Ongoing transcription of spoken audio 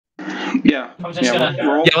Yeah. I'm just gonna.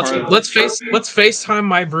 Let's FaceTime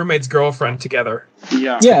my roommate's girlfriend together.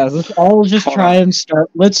 Yeah. Yeah, let's all just try and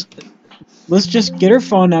start. Let's just get her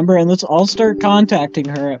phone number and let's all start contacting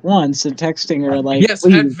her at once and texting her like, yes,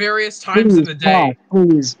 please, at various times in the day.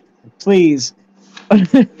 Please.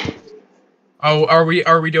 Oh, are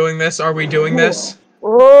we doing this? Are we doing this?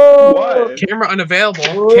 What? Camera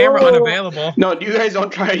unavailable. Camera unavailable. No, you guys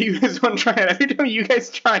don't try it. You guys don't try it. Every time you guys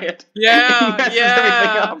try it, Yeah, it messes yeah.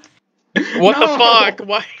 everything up. What the fuck?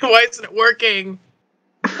 Why isn't it working?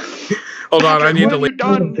 Hold on, I need to leave.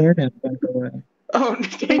 Done? Oh,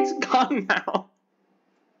 it's gone now.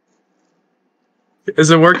 Is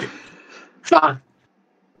it working? Fuck.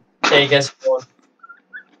 Hey, guess what?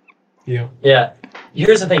 You. Yeah.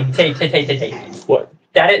 Here's the thing. Take. What?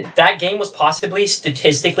 That game was possibly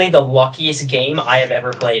statistically the luckiest game I have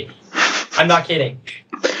ever played. I'm not kidding.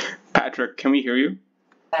 Patrick, can we hear you?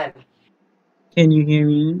 Can you hear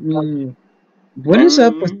me? What is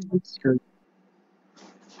up with Twitter?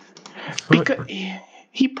 Because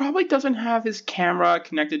he probably doesn't have his camera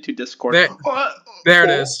connected to Discord. There it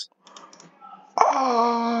is.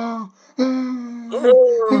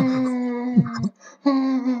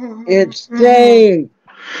 It's Dave.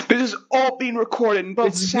 This is all being recorded in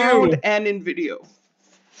both sound and in video.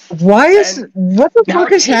 What the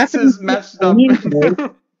fuck is happening? Is messed up.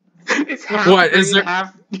 It's half what green, is there?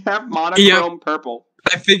 Half monochrome purple.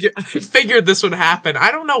 I figured this would happen.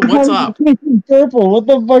 I don't know what's up. Purple. What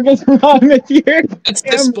the fuck is wrong with you? It's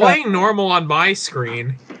displaying normal on my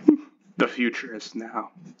screen. The future is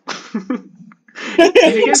now.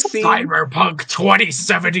 Have you guys seen Cyberpunk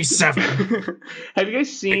 2077? Have you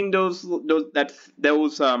guys seen those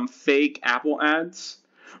fake Apple ads?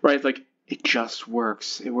 Right, like it just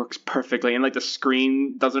works. It works perfectly, and like the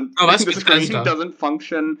screen doesn't. Oh, that's the screen doesn't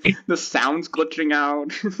function. The sound's glitching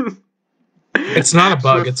out. It's not a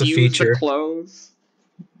bug. It's a feature. Close.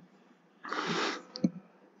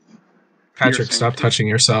 Patrick, stop touching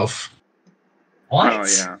yourself. What? Oh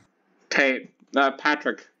yeah. Hey,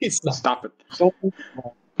 Patrick, stop it.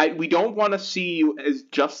 We don't want to see you as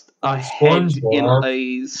just a head in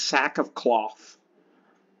a sack of cloth.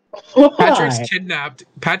 Patrick's kidnapped.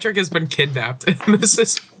 Patrick has been kidnapped. This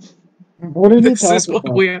is what are this is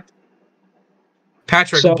what we have.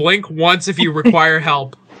 Patrick, blink once if you require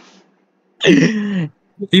help. He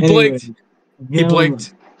blinked. He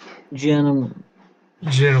blinked. Gentlemen.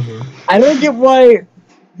 I don't get why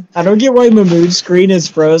Mahmood's screen is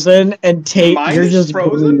frozen and Tate, you're just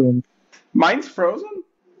frozen. Bleeding. Mine's frozen?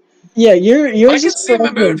 Yeah, you're I just can see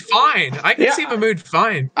Mahmood fine. I can see Mahmood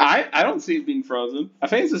fine. I don't see it being frozen. I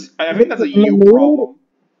think that's a you problem.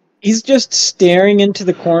 He's just staring into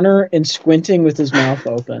the corner and squinting with his mouth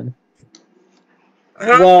open.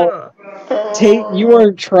 Well, Tate, you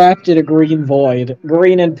are trapped in a green void.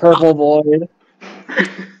 Green and purple void.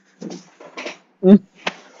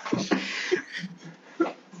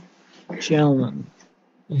 Gentlemen.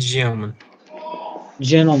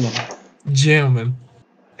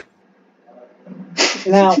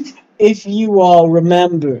 Now, if you all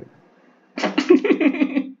remember.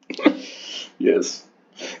 Yes.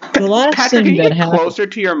 The last Patrick, thing can you that get happened. closer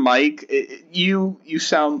to your mic? You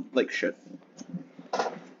sound like shit.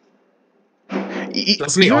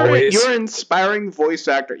 Doesn't he always? You're an inspiring voice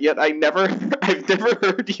actor, yet I've never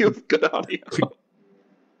heard you with good audio.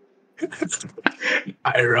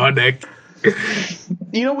 Ironic.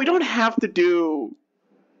 You know, we don't all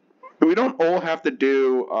have to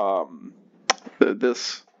do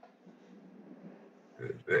this.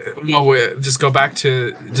 Well, just go back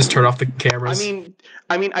to just turn off the cameras.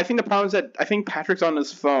 I mean, I think the problem is that I think Patrick's on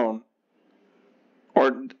his phone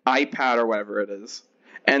or iPad or whatever it is,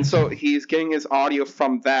 and so he's getting his audio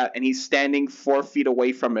from that, and he's standing 4 feet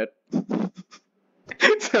away from it,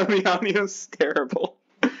 so the audio's terrible.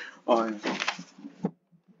 Oh, yeah.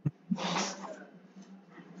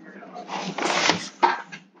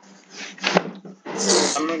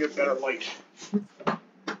 I'm gonna get better light.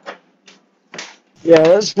 Yeah,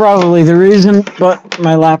 that's probably the reason, but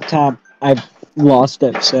my laptop, I lost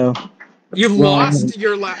it, so... You lost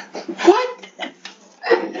your laptop? What?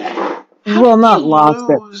 Well, not lost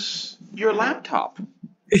it. Your laptop?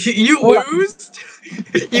 You lose?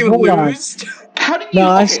 You lose? How did you,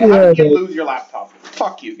 no, how did you lose your laptop?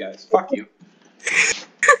 Fuck you guys. Fuck you.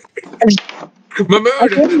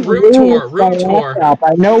 Mahmood, room tour.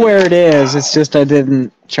 I know where it is, it's just I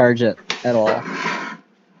didn't charge it at all.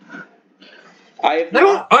 I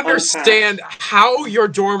don't understand how your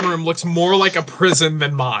dorm room looks more like a prison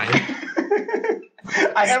than mine.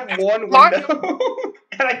 I have one window,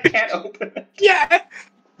 and I can't open it. Yeah.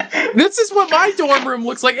 This is what my dorm room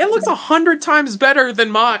looks like. It looks 100 times better than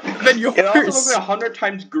yours. It also looks like 100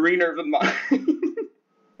 times greener than mine.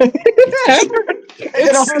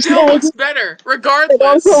 It also still looks- looks better, It regardless.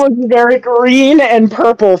 also looks very green and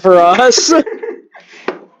purple for us.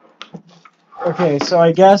 Okay, so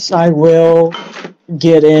I guess I will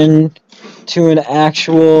get into an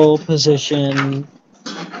actual position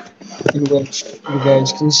in which you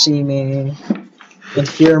guys can see me and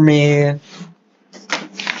hear me and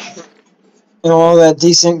all that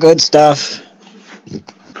decent good stuff.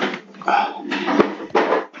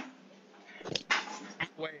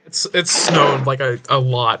 Wait, it's snowed like a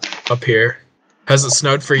lot up here. Has it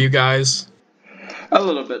snowed for you guys? A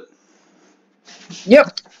little bit.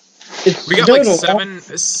 Yep. It's We got like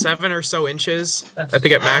total. seven or so inches. I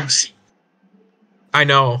think at max. I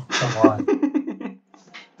know. A lot.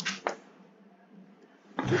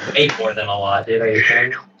 Way more than a lot, dude. Are you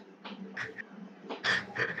kidding?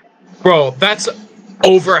 Bro, that's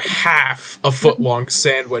over half a foot-long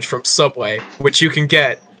sandwich from Subway, which you can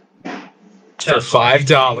get for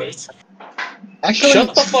 $5. Actually,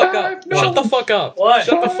 Shut the fuck up. Shut the fuck up. What?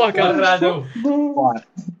 Shut the fuck What did I up. do? what?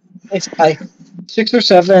 It's like 6 or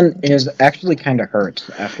 7 is actually kind of hurts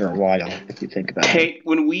after a while if you think about it. Hey,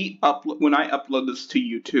 when I upload this to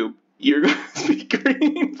YouTube, you're going to be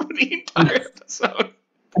green for the entire episode.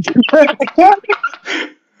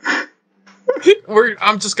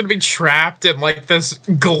 I'm just gonna be trapped in like this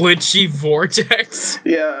glitchy vortex.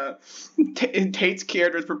 Yeah. Tate's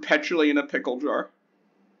character is perpetually in a pickle jar.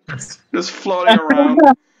 Just floating around.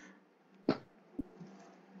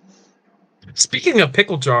 Speaking of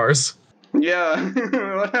pickle jars, Yeah.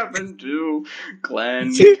 What happened to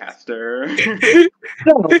Glenn Caster?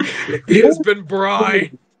 he has been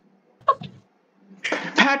bribed.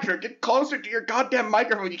 Patrick, get closer to your goddamn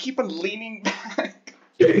microphone. You keep on leaning back.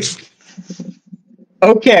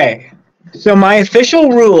 Okay, so my official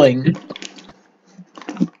ruling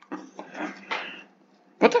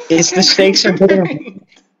What the fuck is the stakes are bigger.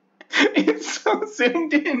 It's so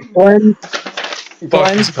zoomed in.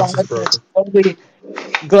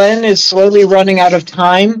 Glenn is slowly running out of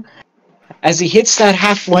time as he hits that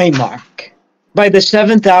halfway mark. By the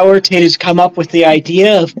 7th hour, Tate has come up with the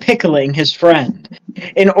idea of pickling his friend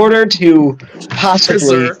in order to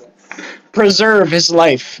possibly preserve his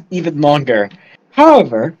life even longer.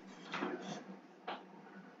 However,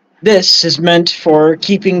 this is meant for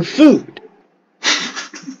keeping food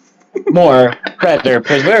more better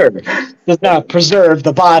preserved. Does not preserve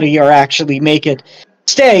the body or actually make it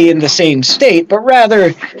stay in the same state, but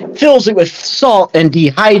rather fills it with salt and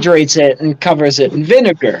dehydrates it and covers it in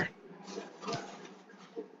vinegar.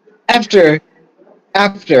 After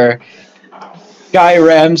Guy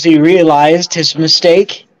Ramsey realized his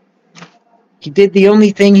mistake, he did the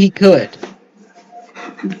only thing he could.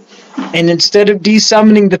 And instead of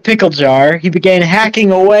desummoning the pickle jar, he began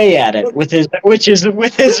hacking away at it with his butcher's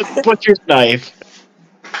knife.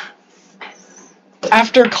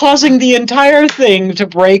 After causing the entire thing to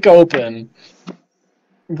break open,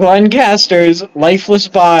 Glenn Caster's lifeless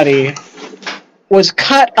body was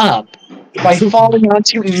cut up by falling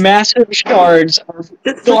onto massive shards of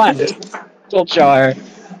glass pickle jar,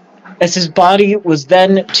 as his body was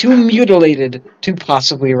then too mutilated to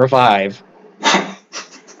possibly revive.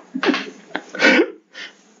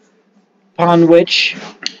 Upon which,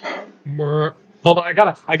 Hold on, I got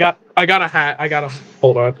a hat.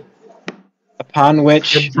 Hold on. upon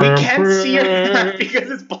which, We can't see your hat because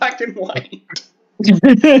it's black and white.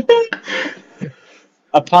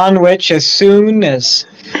 upon which, as soon as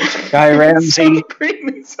Guy Ramsey, So green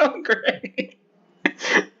and so gray.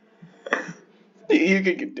 You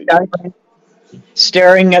can continue.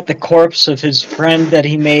 staring at the corpse of his friend that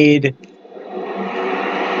he made,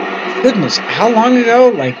 goodness, how long ago?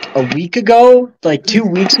 Like a week ago? Like 2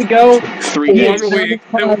 weeks ago? 3 days. 1 week.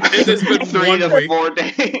 It has been 3 1 to week. 4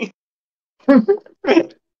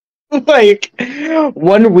 days. Like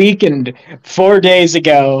 1 week and 4 days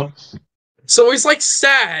ago. So he's like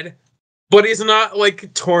sad, but he's not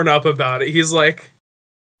like torn up about it. He's like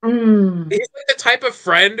the type of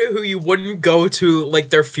friend who you wouldn't go to like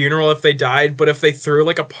their funeral if they died, but if they threw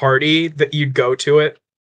like a party that you'd go to it.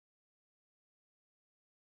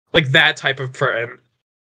 Like that type of friend.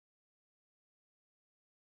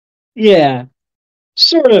 Yeah,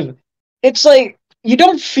 sort of. It's like, you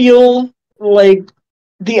don't feel like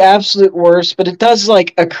the absolute worst, but it does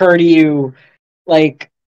like occur to you, like,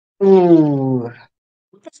 ooh.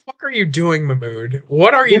 What the fuck are you doing, Mahmood?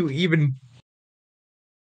 What are you even...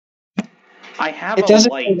 I have It a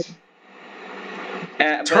doesn't- light.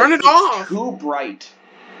 But Turn it it's off! too bright.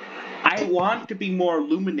 I want to be more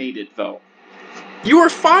illuminated, though. You were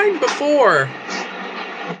fine before.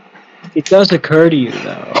 It does occur to you,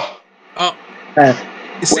 though. Oh. That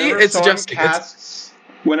See, Whenever it's someone just...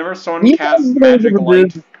 whenever someone casts magic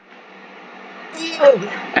light, It's...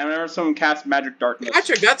 and whenever someone casts magic darkness,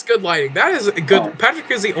 Patrick, that's good lighting. That is good. Oh.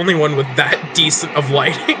 Patrick is the only one with that decent of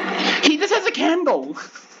lighting. he just has a candle.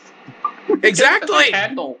 Exactly. He just has a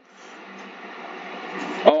candle.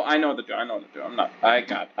 Oh, I know the do. I'm not. I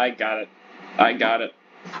got it.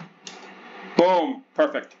 Boom.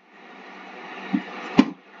 Perfect.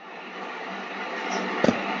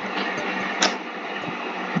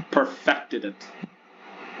 Perfected it.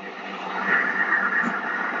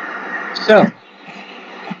 so.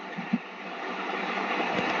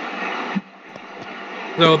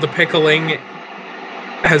 So the pickling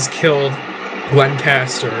has killed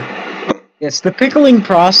Glencaster. Yes, the pickling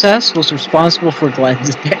process was responsible for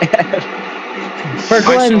Glenn's death. For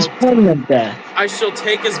Glenn's permanent death. I shall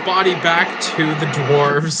take his body back to the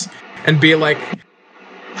dwarves and be like,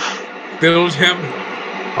 build him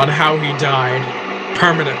on how he died,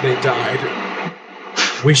 permanently died.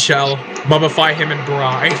 We shall mummify him in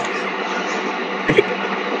brine.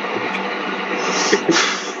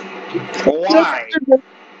 Why?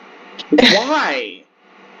 Why?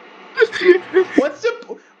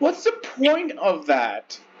 What's the point of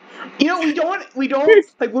that? You know, we don't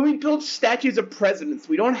like when we build statues of presidents,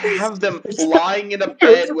 we don't have them lying in a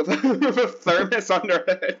bed with a thermos under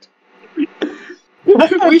it.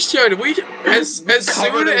 We should. As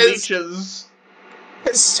Covered in leeches.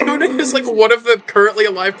 As soon as like one of the currently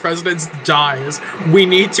alive presidents dies, we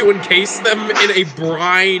need to encase them in a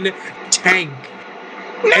brine tank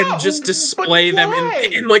and just display them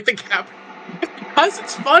in like the cap. Because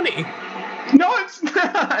it's funny. No, it's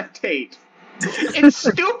not, Tate. It's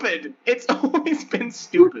stupid. It's always been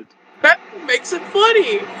stupid. That makes it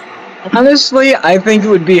funny. Honestly, I think it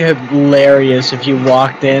would be hilarious if you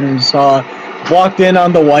walked in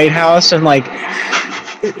on the White House and like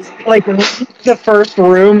the first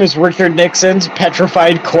room is Richard Nixon's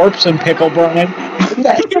petrified corpse and pickle brine.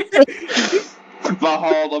 The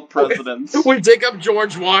Hall of Presidents. We dig up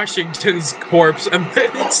George Washington's corpse and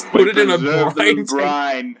then put it in a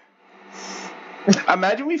brine.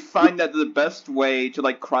 Imagine we find that the best way to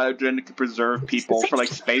like cryogenically preserve people for like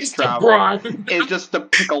space travel is just to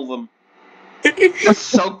pickle them.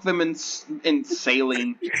 Soak them in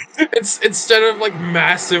saline. It's instead of like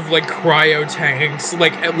massive like cryo tanks,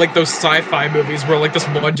 like those sci-fi movies where like this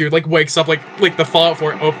one dude like wakes up like the Fallout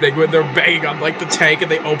 4 opening when they're banging on like the tank and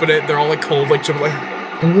they open it and they're all like cold like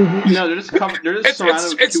No, they're just surrounded with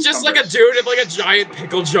it's just like a dude in like a giant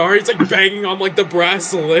pickle jar. He's like banging on like the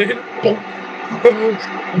brass lid.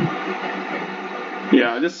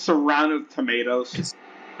 Yeah, just surrounded with tomatoes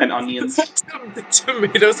and onions.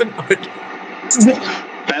 Tomatoes and onions.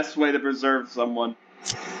 Best way to preserve someone.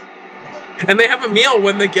 And they have a meal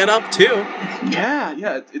when they get up too.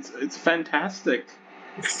 Yeah, it's fantastic.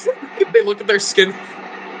 They look at their skin.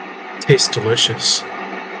 Tastes delicious.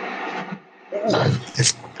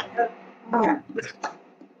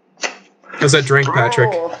 How's that drink, Patrick?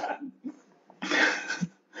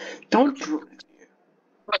 Don't drink.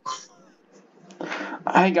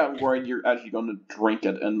 I got worried you're actually going to drink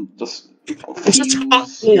it and just fuse your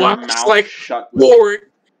mouth like shut with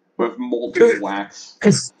molten wax.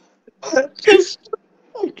 What if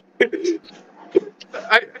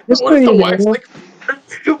the wax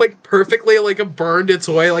like perfectly like burned its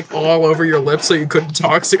way like all over your lips so you couldn't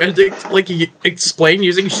talk? So you had to like explain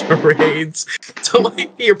using charades to like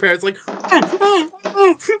your parents like.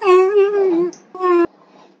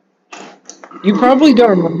 You probably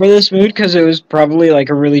don't remember this mood because it was probably like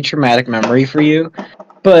a really traumatic memory for you.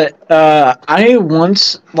 But I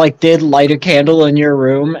once like did light a candle in your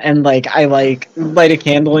room, and like I like light a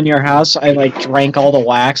candle in your house. I like drank all the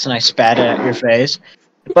wax and I spat it at your face.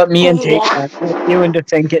 But me and Tate tricked you into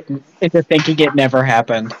thinking it never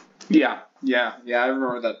happened. Yeah, I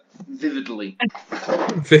remember that vividly.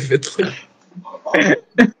 Vividly.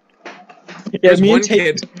 Yeah, me and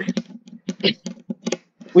Tate.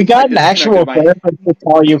 We got an actual therapist to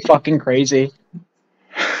call you fucking crazy.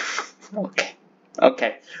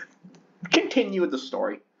 Okay. Continue with the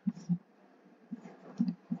story.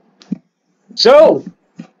 So,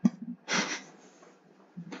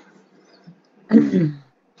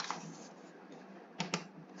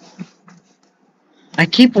 I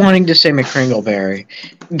keep wanting to say McCringleberry.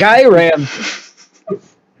 Guy Ramsey.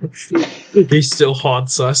 He still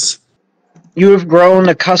haunts us. You have grown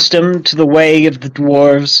accustomed to the way of the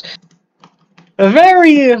dwarves.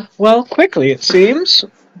 Very, well, quickly, it seems.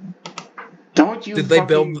 Don't you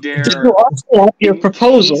fucking dare Did you also like your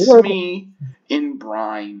proposal? me in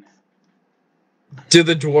brine. Do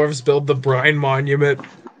the dwarves build the brine monument?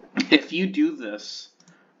 If you do this,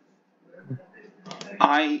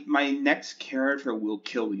 my next character will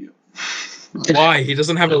kill you. Why? He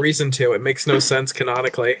doesn't have a reason to. It makes no sense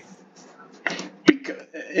canonically. Because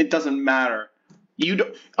it doesn't matter. You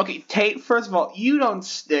don't. Okay, Tate. First of all, you don't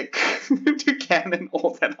stick to canon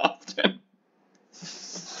all that often.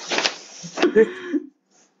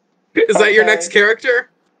 Is that your next character?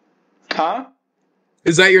 Huh?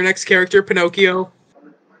 Is that your next character, Pinocchio?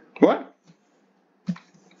 What?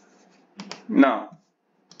 No.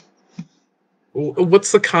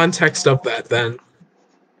 What's the context of that then?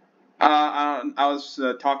 I was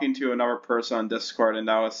talking to another person on Discord, and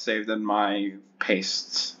that was saved in my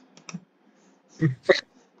pastes. In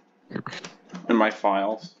my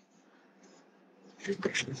files.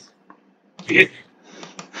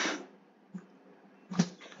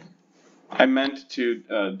 I meant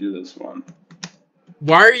to do this one.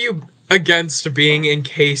 Why are you against being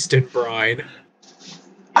encased in brine?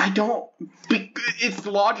 I don't. It's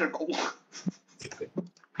logical.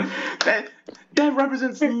 that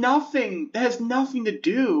represents nothing. That has nothing to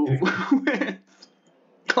do with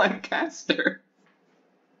Glencaster.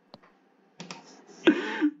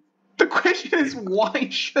 The question is, why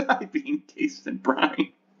should I be encased in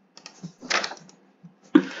brine?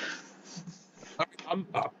 I'm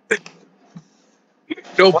up.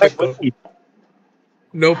 No pickle.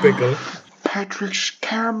 No pickle. Patrick's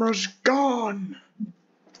camera's gone.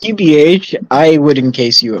 TBH, I would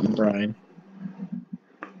encase you in brine.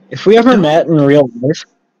 If we ever met in real life,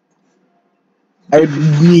 I would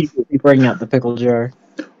immediately bring out the pickle jar.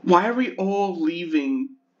 Why are we all leaving?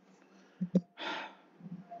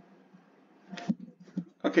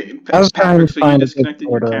 Okay, I was trying Patrick, to so you find a disconnected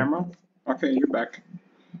your photo. camera? Okay, you're back.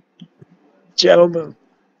 Gentlemen.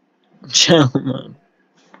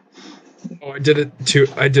 Oh, I did it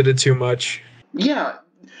too much. Yeah,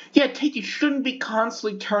 Tate, you shouldn't be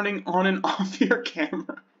constantly turning on and off your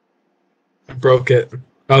camera. I broke it.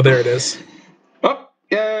 Oh, there it is. Oh,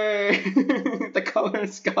 yay! The color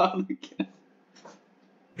is gone again.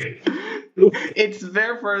 It's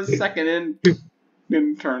there for a second and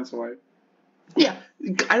then turns away. Yeah,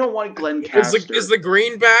 I don't want Glencaster. Is the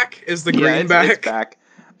green back? Is the green back? It's back.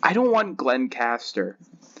 I don't want Glencaster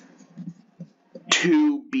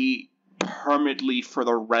to be permanently for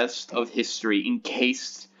the rest of history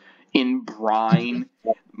encased in brine,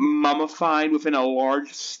 mummified within a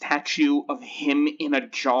large statue of him in a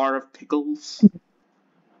jar of pickles.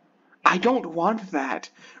 I don't want that.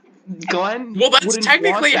 Glenn. Well, that's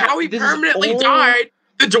technically how he permanently died.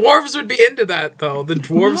 The dwarves would be into that, though. The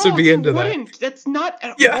dwarves would be into that. That's not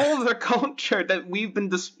at all their culture that we've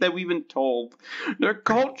been told. Their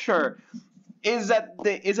culture is that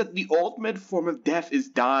the ultimate form of death is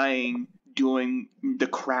dying doing the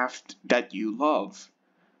craft that you love.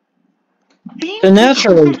 The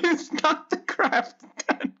natural is not the craft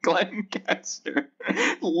that Glencaster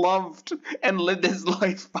loved and lived his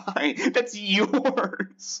life by. That's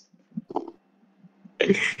yours.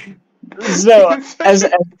 So,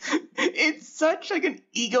 it's such like an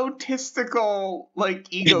egotistical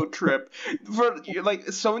ego trip for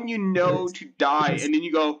like someone you know to die, and then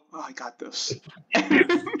you go, "Oh, I got this,"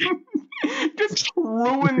 just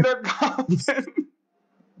ruin their coffin.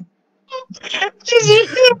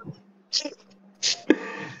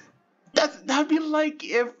 That'd be like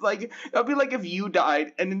if you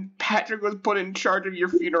died and then Patrick was put in charge of your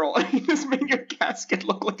funeral and he just made your casket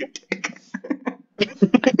look like a dick.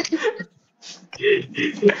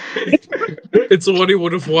 It's what he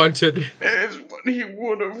would have wanted. It's what he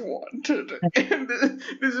would have wanted. And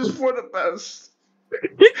this is for the best.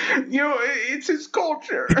 It's his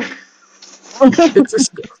culture. It's his...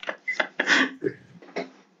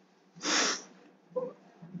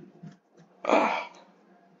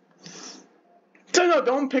 No,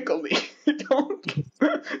 don't pickle me.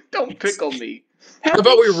 Don't pickle me. How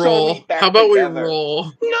about we roll? We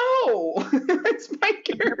roll? No! It's my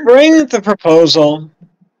character. Bring the proposal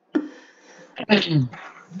to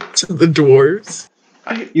the dwarves.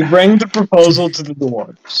 You bring the proposal to the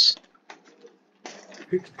dwarves.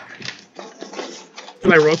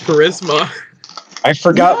 And I wrote charisma. I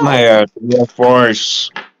forgot my voice.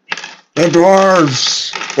 The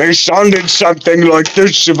dwarves! They sounded something like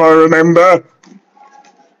this, if I remember.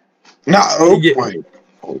 No, Yeah. wait.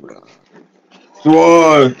 Hold on.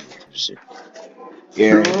 Dwarves.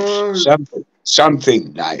 Yes,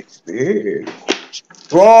 something like this.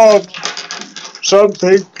 Dwarves.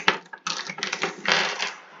 Something.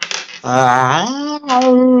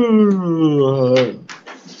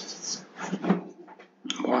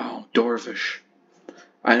 Wow, dwarvish.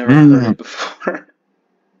 I never heard it before.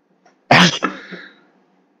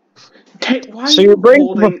 why So are you're you bringing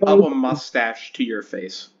holding up proposal- a mustache to your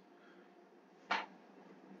face?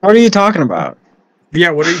 What are you talking about? Yeah,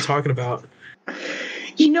 what are you talking about?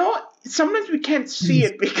 You know, sometimes we can't see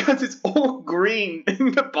it because it's all green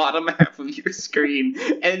in the bottom half of your screen,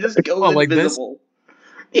 and it just goes Oh, like this? invisible.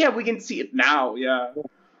 Yeah, we can see it now, yeah.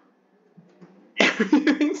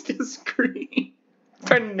 Everything's just green.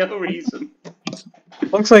 For no reason.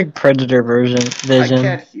 Looks like Predator vision. I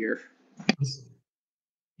can't hear.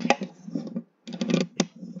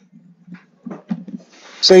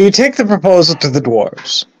 So you take the proposal to the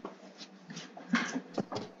dwarves.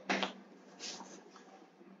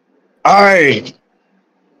 Aye.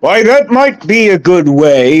 Why, that might be a good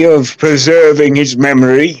way of preserving his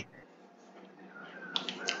memory.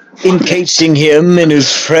 Encasing him in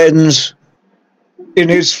his friend's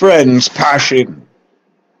passion.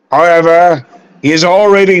 However, he has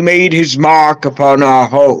already made his mark upon our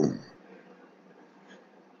home.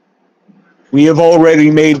 We have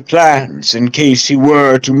already made plans in case he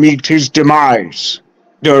were to meet his demise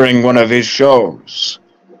during one of his shows.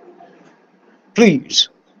 Please,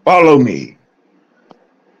 follow me.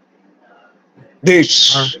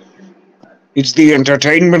 This is the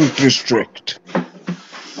entertainment district.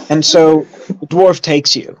 And so the dwarf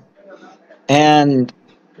takes you. And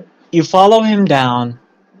you follow him down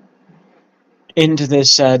into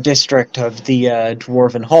this district of the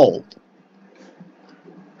Dwarven Hold.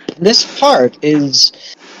 This part is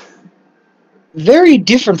very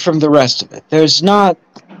different from the rest of it. It's not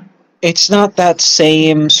that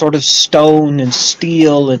same sort of stone and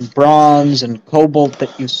steel and bronze and cobalt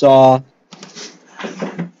that you saw.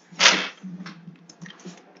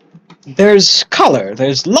 There's color,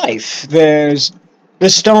 there's life, there's the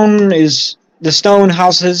stone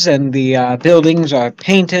houses and the buildings are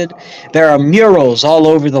painted. There are murals all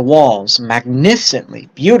over the walls, magnificently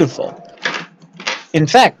beautiful. In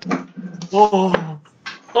fact, Oh.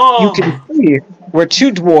 you can see where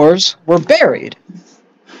two dwarves were buried.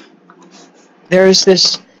 There's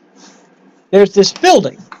this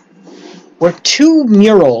building where two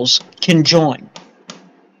murals can join.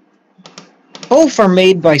 Both are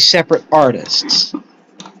made by separate artists.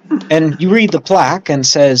 And you read the plaque and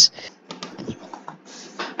says,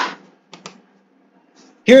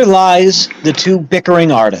 "Here lies the two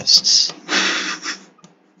bickering artists.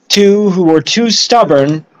 Two who were too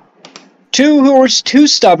stubborn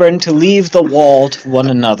to leave the wall to one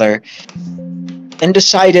another and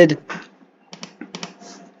decided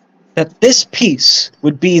that this piece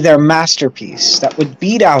would be their masterpiece that would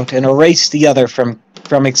beat out and erase the other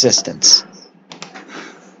from existence.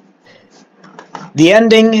 The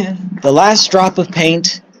ending, the last drop of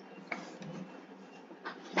paint,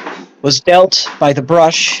 was dealt by the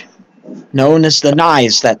brush known as the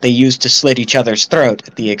knives that they used to slit each other's throat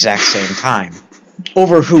at the exact same time,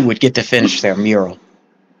 over who would get to finish their mural.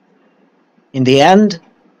 In the end,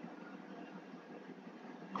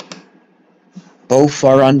 both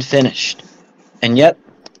are unfinished, and yet,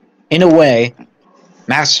 in a way,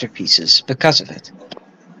 masterpieces because of it.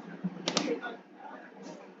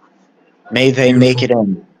 May they make it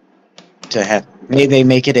in to May they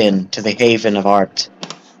make it in to the haven of art."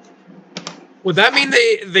 Would that mean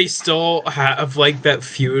they still have like that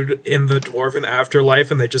feud in the dwarven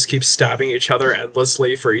afterlife and they just keep stabbing each other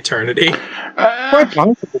endlessly for eternity? Quite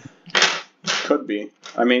possible. Could be.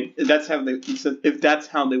 I mean, if that's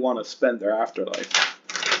how they want to spend their afterlife.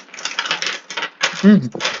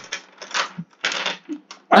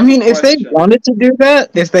 I mean, if they wanted to do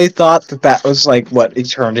that, if they thought that that was like what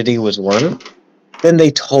eternity was worth, then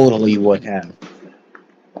they totally would have.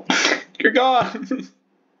 You're gone.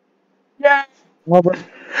 Yeah. Well, but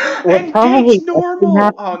And probably Gabe's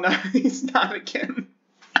normal. Oh no, he's not again.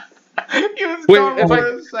 He was Wait, normal for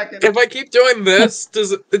a second. If I keep doing this,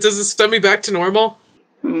 does it send me back to normal?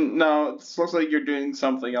 No, it looks like you're doing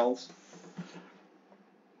something else.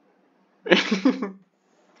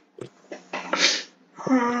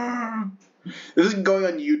 This is going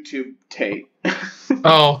on YouTube, Tate.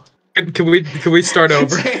 Oh, can we start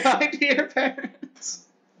over? Say hi to your parents.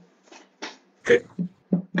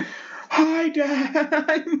 Hi, Dad.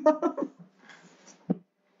 Hi, Mom.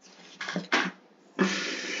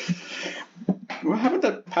 What happened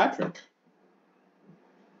to Patrick?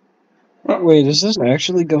 Wait, is this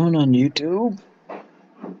actually going on YouTube?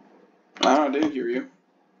 I didn't hear you.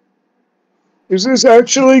 Is this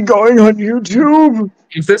actually going on YouTube?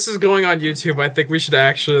 If this is going on YouTube, I think we should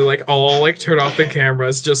actually all turn off the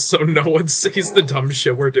cameras just so no one sees the dumb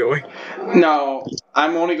shit we're doing. No,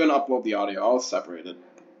 I'm only going to upload the audio. I'll separate it.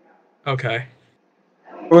 Okay.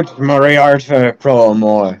 Ut Moriarty pro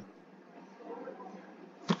more.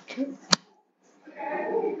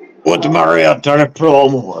 Would Marietta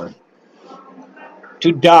Promore.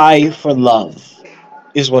 To die for love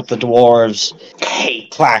is what the dwarves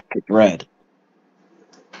Hate. plaque read.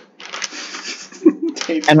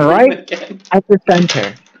 Tate's And doing right it again. at the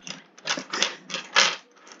center.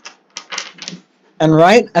 And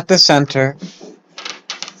right at the center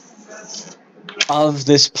of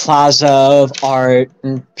this plaza of art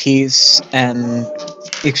and peace and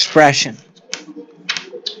expression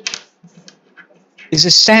is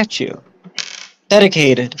a statue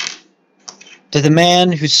dedicated to the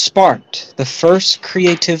man who sparked the first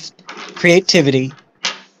creativity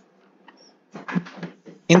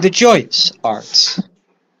in the joyous arts.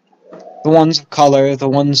 The ones of color, the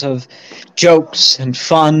ones of jokes and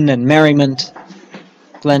fun and merriment.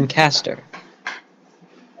 Glenn Castor.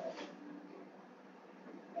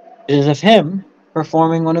 It is of him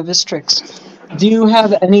performing one of his tricks. Do you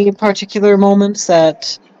have any particular moments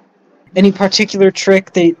any particular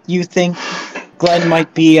trick that you think Glenn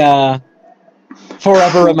might be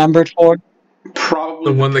forever remembered for?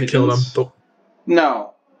 Probably The one that killed him. pigeons.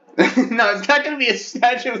 No. No, it's not gonna be a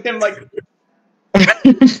statue of him like.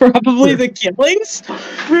 Probably the killings?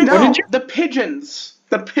 No, the pigeons.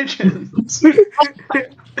 The pigeons.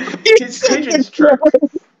 His pigeons trick.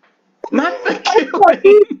 Not the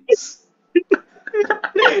killings.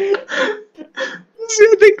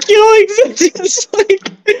 The killings is just like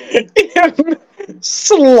him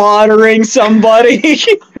slaughtering somebody.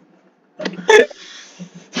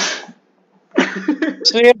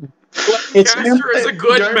 So yeah, it's Castor is a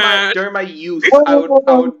good during man. during my youth, I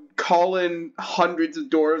would call in hundreds of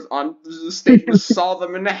doors onto the stage, just saw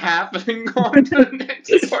them in half, and go on to the next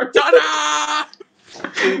door. Ta-da!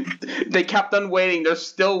 They kept on waiting. They're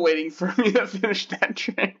still waiting for me to finish that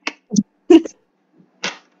trick.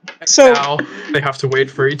 So Now they have to wait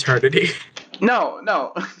for eternity. No.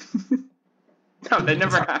 No, that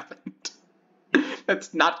never happened.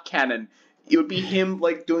 That's not canon. It would be him,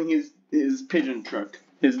 like, doing his pigeon trick.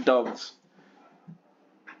 His doves.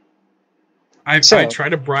 I try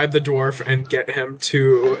to bribe the dwarf and get him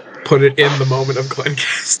to put it in the moment of Glenn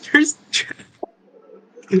Castor's trick.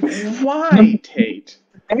 Why, Tate?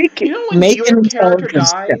 You know when make your an character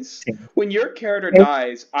intelligence dies? check. When your character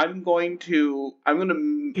dies, I'm gonna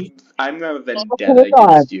have a vendetta Hold on.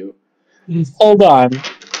 against you. Hold on.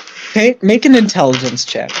 Okay, make an intelligence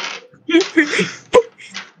check.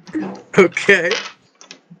 Okay.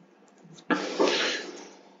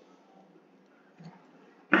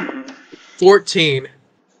 $14.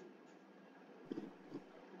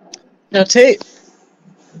 Now, Tate,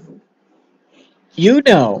 you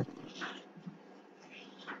know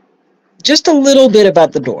just a little bit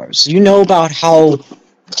about the dwarves. You know about how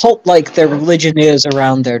cult-like their religion is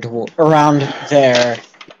around their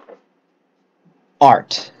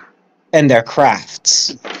art and their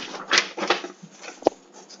crafts.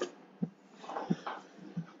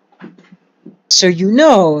 So you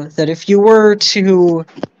know that if you were to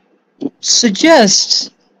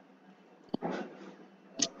suggest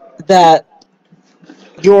that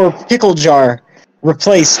your pickle jar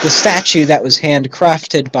replace the statue that was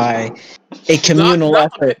handcrafted by a communal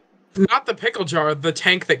effort. Not the pickle jar, the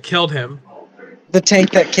tank that killed him. The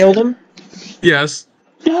tank that killed him? Yes.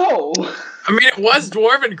 No! I mean, it was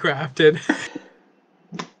dwarven crafted.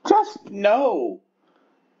 Just no.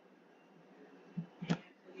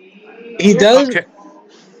 He does. Okay.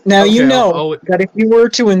 Now Okay, you know I'll- that if you were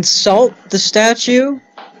to insult the statue,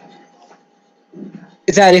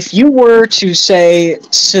 that if you were to say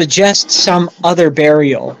suggest some other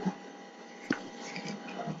burial,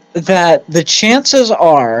 that the chances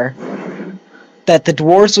are that the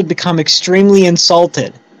dwarves would become extremely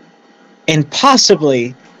insulted and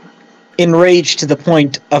possibly enraged to the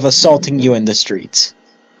point of assaulting you in the streets.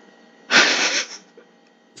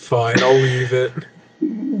 Fine, I'll leave it.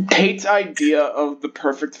 Tate's idea of the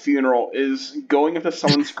perfect funeral is going into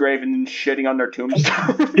someone's grave and then shitting on their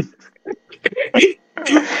tombstone.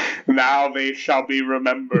 Now they shall be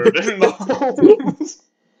remembered in the homes.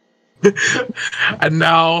 And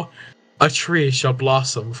now a tree shall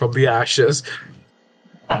blossom from the ashes.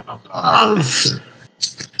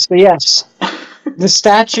 So yes, the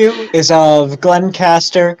statue is of Glenn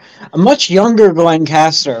Castor, a much younger Glenn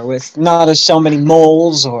Castor with not as so many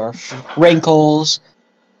moles or wrinkles.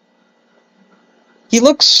 He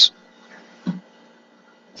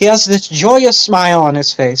has this joyous smile on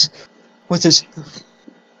his face, with his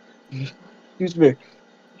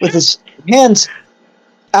hands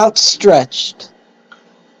outstretched,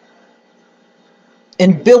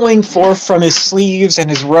 and billowing forth from his sleeves and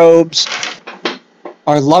his robes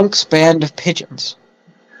are Lunk's band of pigeons.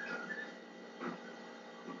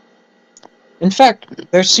 In fact,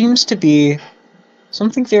 there seems to be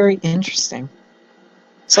something very interesting.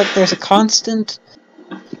 It's like there's a constant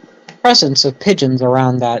presence of pigeons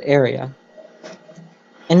around that area.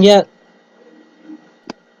 And yet,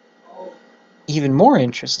 even more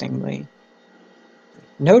interestingly,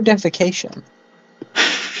 no defecation.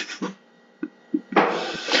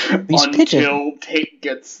 These Until pigeons. Tate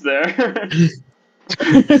gets there.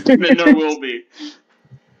 Then there will be.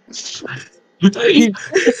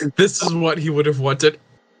 This is what he would have wanted.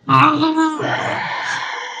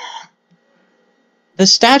 The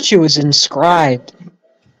statue is inscribed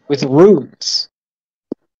with runes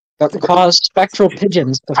that cause spectral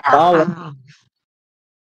pigeons to fall.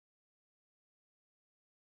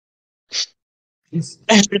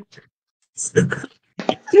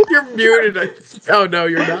 You're muted. Oh no,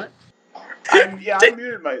 you're not. I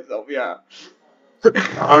muted myself, yeah.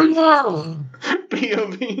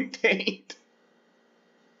 POV Tate.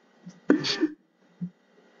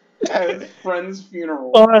 At his friend's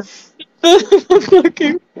funeral.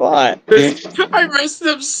 Fucking fun. I miss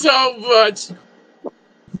them so much.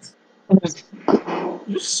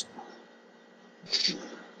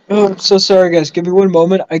 Oh, I'm so sorry, guys. Give me one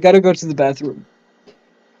moment. I gotta go to the bathroom.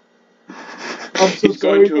 I'm so He's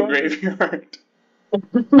going to a guys. graveyard.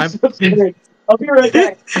 I'm so sorry. I'll be right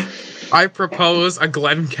back. I propose a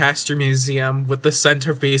Glencaster museum with the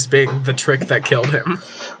centerpiece being the trick that killed him.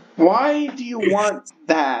 Why do you want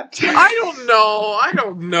that? I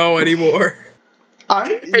don't know anymore.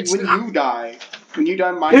 You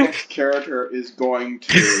die, my next character is going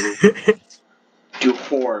to do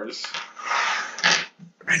whores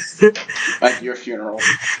at your funeral.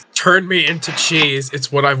 Turn me into cheese.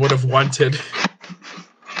 It's what I would have wanted.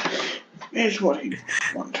 It's what he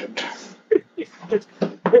wanted.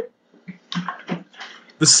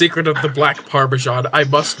 The secret of the black parmesan. I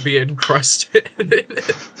must be encrusted in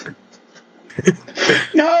it.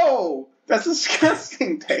 No! That's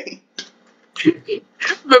disgusting, Tate.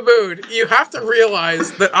 Baboon, you have to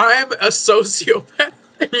realize that I'm a sociopath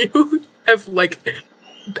and you have, like,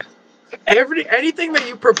 anything that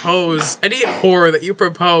you propose, any horror that you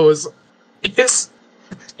propose, is...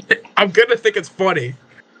 I'm gonna think it's funny.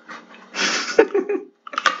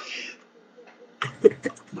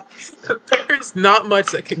 There's not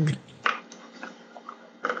much that can...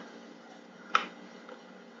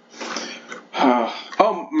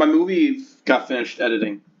 Oh, my movie got finished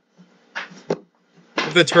editing.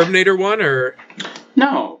 The Terminator one, or...?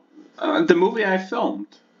 No, the movie I filmed.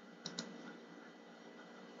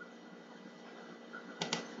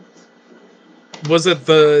 Was it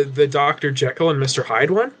the Dr. Jekyll and Mr.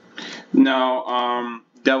 Hyde one? No,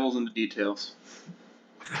 Devil's in the Details.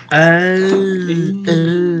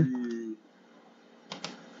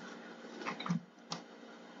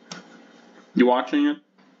 You watching it?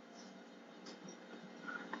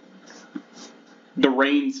 The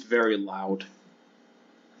rain's very loud.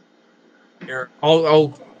 Here,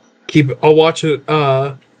 I'll watch it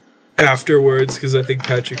afterwards because I think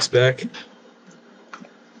Patrick's back.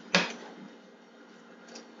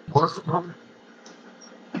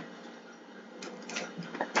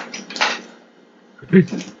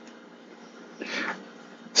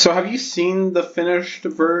 So have you seen the finished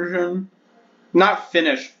version? Not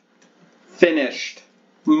finished. Finished.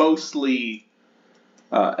 Mostly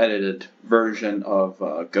edited version of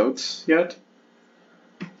Goats yet?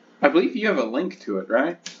 I believe you have a link to it,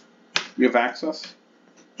 right? You have access?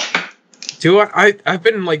 Do I've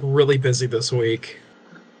been, like, really busy this week.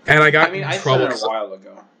 And I got in I trouble. said it a while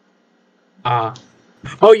ago.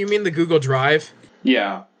 Oh, you mean the Google Drive?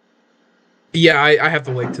 Yeah. Yeah, I have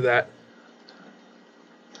the link to that.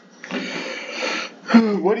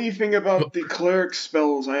 What do you think about the cleric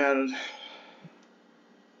spells I added?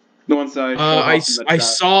 The ones that I showed off in the I chat.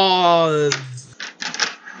 saw...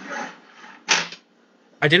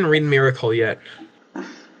 I didn't read Miracle yet.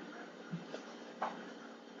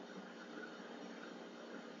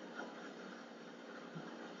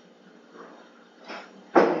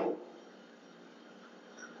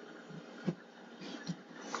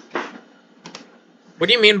 What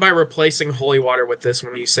do you mean by replacing holy water with this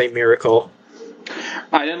when you say miracle?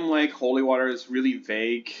 I didn't like holy water. It's really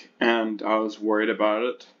vague, and I was worried about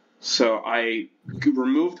it. So I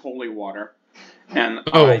removed holy water, and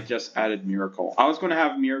I just added miracle. I was going to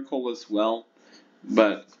have miracle as well,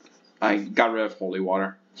 but I got rid of holy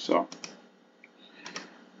water. So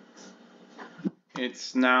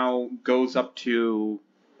it's now goes up to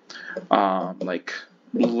like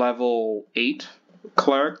level 8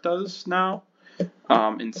 cleric does now.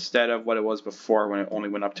 Instead of what it was before when it only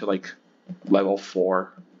went up to like level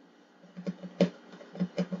 4.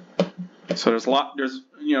 So there's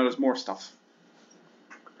more stuff.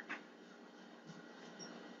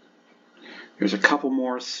 There's a couple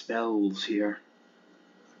more spells here.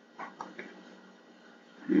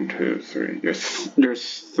 1, 2, 3.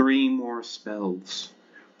 There's 3 more spells.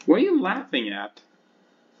 What are you laughing at?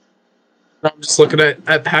 I'm just looking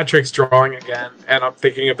at Patrick's drawing again, and I'm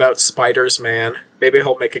thinking about Spider's Man. Maybe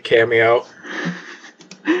he'll make a cameo.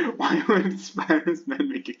 Why would Spider's Man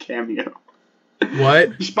make a cameo?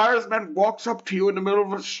 What? Spider's Man walks up to you in the middle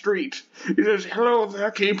of a street. He says, "Hello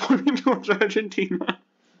there," can you point me towards Argentina?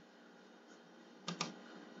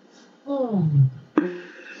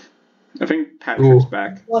 I think Patrick's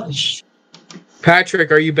back.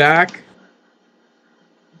 Patrick, are you back?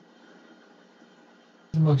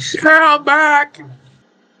 Yeah, I'm back!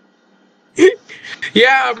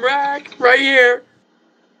 Yeah, I'm back! Right here!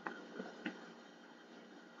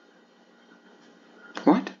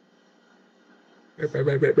 What?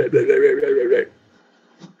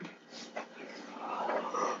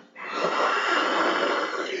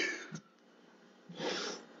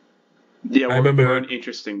 Yeah, we're an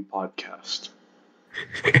interesting podcast.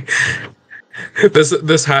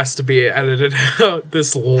 This has to be edited out.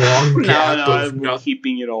 This long gap of we're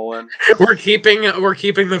keeping it all in. We're keeping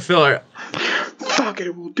the filler. Fuck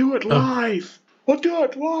it, we'll do it live. We'll do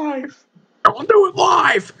it live. We'll do it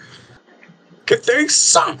live. Good thing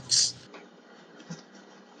sucks.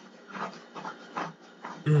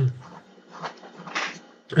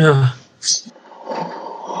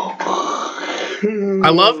 I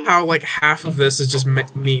love how like half of this is just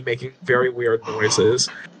me making very weird noises.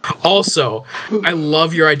 Also, I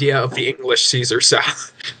love your idea of the English Caesar salad.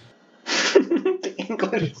 The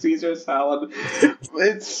English Caesar salad.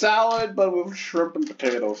 It's salad, but with shrimp and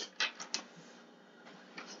potatoes.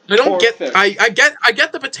 I don't get. I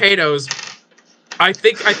get the potatoes. I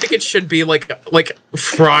think it should be like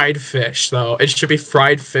fried fish though. It should be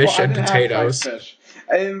fried fish and potatoes. Fried fish.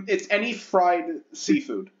 It's any fried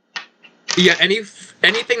seafood. Yeah,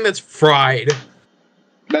 anything that's fried.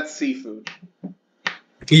 That's seafood.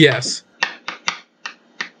 Yes.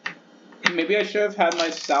 Maybe I should have had my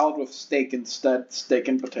salad with steak instead. Steak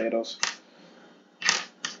and potatoes.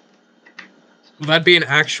 Well, that'd be an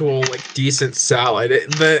actual, decent salad.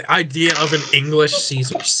 The idea of an English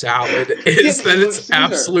Caesar salad is that it's Caesar.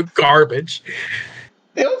 Absolute garbage.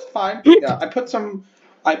 It was fine. Yeah, I put some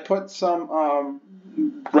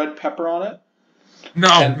red pepper on it.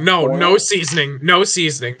 No seasoning. No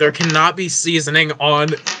seasoning. There cannot be seasoning on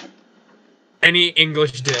any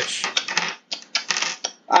English dish.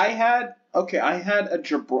 I had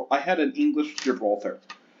an English Gibraltar.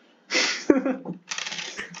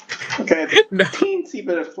 Okay, no. Teensy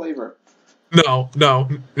bit of flavor. No.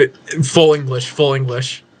 Full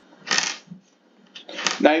English.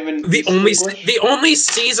 Not even the only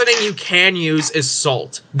seasoning you can use is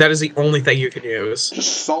salt. That is the only thing you can use.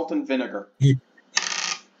 Just salt and vinegar.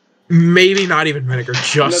 Maybe not even vinegar,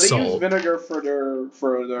 just salt. No, they use vinegar for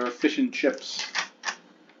their fish and chips.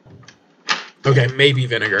 Okay, maybe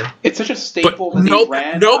vinegar. It's such a staple but that they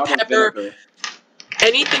ran out pepper. Of vinegar.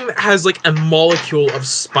 Anything that has a molecule of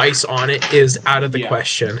spice on it is out of the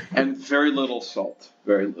question. And very little salt.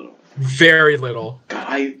 Very little. Very little.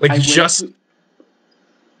 God,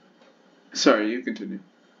 Sorry, you continue.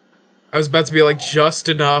 I was about to be just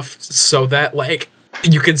enough so that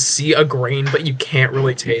you can see a grain, but you can't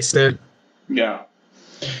really taste it. Yeah.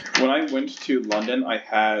 When I went to London, I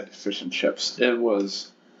had fish and chips. It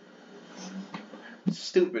was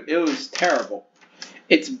stupid. It was terrible.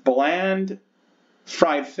 It's bland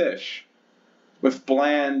fried fish with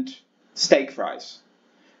bland steak fries.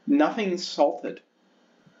 Nothing salted.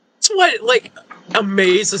 That's what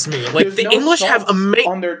amazes me. The English have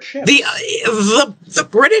on their chips. The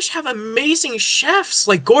British have amazing chefs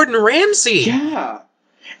like Gordon Ramsay. Yeah.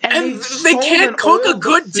 And they can't cook a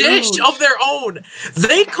good dish of their own.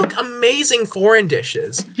 They cook amazing foreign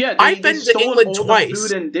dishes. Yeah, I've been to England twice.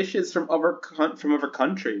 Food and dishes from other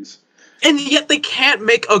countries. And yet they can't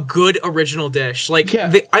make a good original dish. I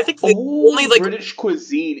think only British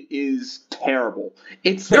cuisine is terrible.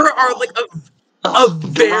 It's there are a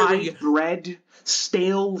very dry bread,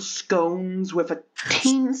 stale scones with a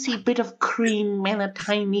teensy bit of cream and a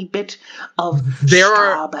tiny bit of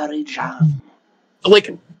strawberry jam.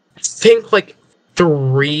 Think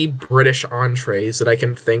 3 British entrees that I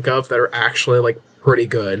can think of that are actually pretty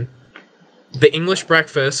good. The English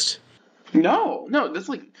breakfast. No,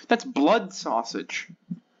 that's blood sausage.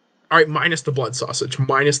 All right, minus the blood sausage.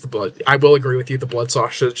 Minus the blood. I will agree with you. The blood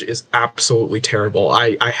sausage is absolutely terrible.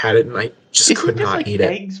 I had it and I just could not eat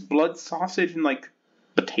it. Eggs, blood sausage, and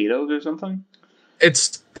potatoes or something.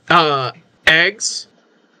 It's eggs,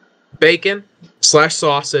 bacon /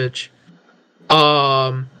 sausage.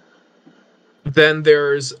 Then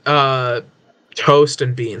there's toast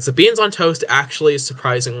and beans. The beans on toast actually is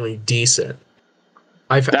surprisingly decent.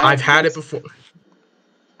 I've had it before.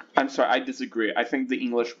 I'm sorry, I disagree. I think the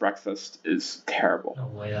English breakfast is terrible. No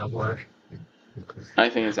way that works. I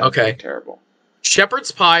think it's absolutely terrible.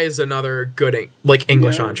 Shepherd's pie is another good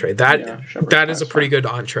English entree. That is a pretty good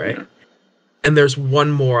entree. Yeah. And there's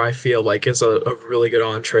one more I feel like is a really good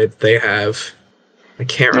entree that they have. I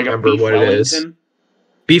can't remember what it is.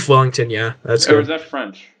 Beef Wellington, yeah, that's good. Or is that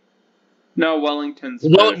French? No, Wellington's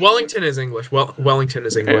Wellington is English. Wellington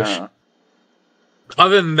is English. Yeah.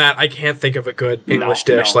 Other than that, I can't think of a good English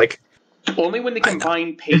dish. No. Like only when they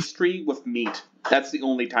combine pastry with meat. That's the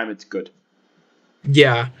only time it's good.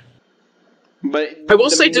 Yeah. But I will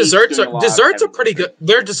say desserts are pretty good.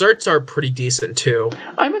 Their desserts are pretty decent too.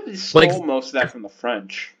 I bet they stole most of that from the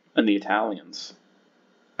French and the Italians.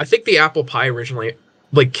 I think the apple pie originally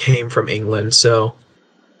came from England, so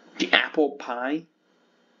the apple pie?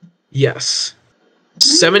 Yes.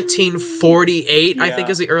 1748, I think,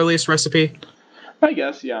 is the earliest recipe. I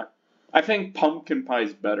guess, yeah. I think pumpkin pie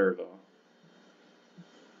is better though.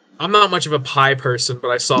 I'm not much of a pie person, but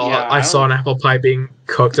I saw an apple pie being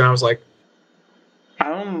cooked, and I was like, I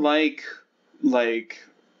don't like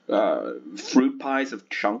fruit pies with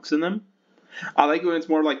chunks in them. I like when it's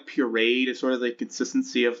more like pureed. It's sort of the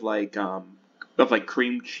consistency of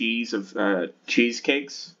cream cheese of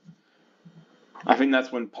cheesecakes. I think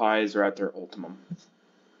that's when pies are at their ultimum.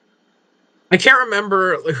 I can't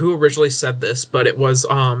remember who originally said this, but it was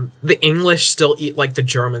the English still eat like the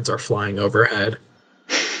Germans are flying overhead.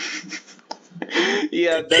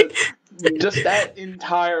 Yeah, just that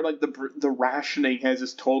entire the rationing has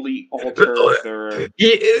just totally altered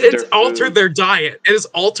altered their diet. It has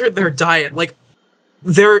altered their diet. Like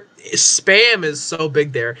their spam is so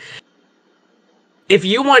big there. If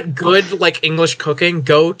you want good English cooking,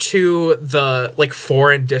 go to the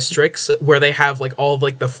foreign districts where they have all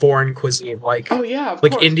of the foreign cuisine, of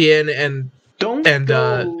course. Indian and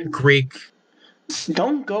Greek.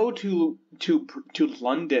 Don't go to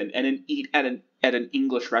London and then eat at an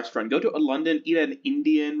English restaurant. Go to London, eat at an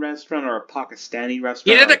Indian restaurant or a Pakistani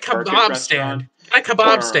restaurant. Eat at a kebab stand. A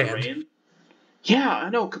kebab stand. Yeah, I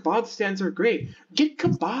know kebab stands are great. Get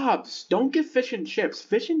kebabs. Don't get fish and chips.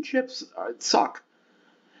 Fish and chips suck.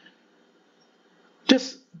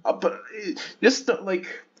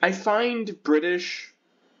 I find British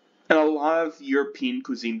and a lot of European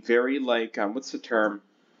cuisine very what's the term?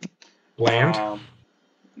 Bland.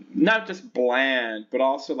 Not just bland, but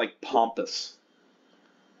also pompous.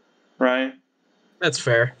 Right? That's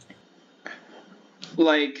fair.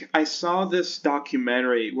 I saw this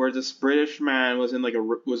documentary where this British man was in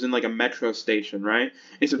a metro station, right?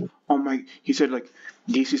 He said,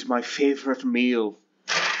 this is my favorite meal.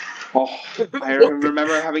 Oh, I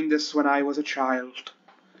remember having this when I was a child.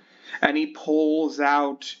 And he pulls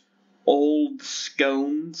out old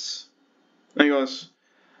scones. And he goes,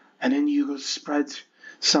 and then you go spread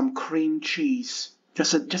some cream cheese.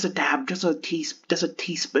 Just a dab, just a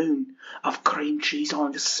teaspoon of cream cheese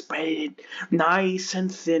on. Just spread it nice and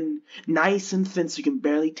thin so you can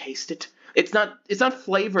barely taste it. It's not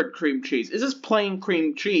flavored cream cheese. It's just plain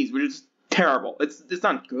cream cheese, which is terrible. It's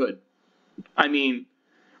not good. I mean,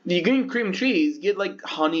 you get cream cheese, get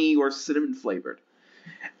honey or cinnamon flavored.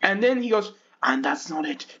 And then he goes, and that's not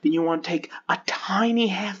it. Then you want to take a tiny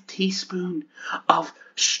half teaspoon of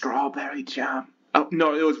strawberry jam. Oh,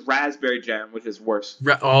 no, it was raspberry jam, which is worse.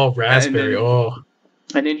 Raspberry,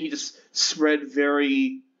 And then he just spread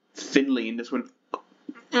very thinly and just went,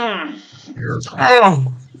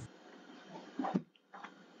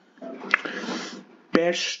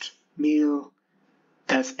 Best meal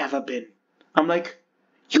that's ever been. I'm like,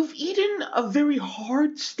 you've eaten a very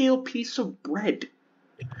hard, stale piece of bread.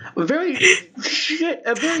 A very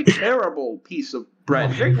terrible piece of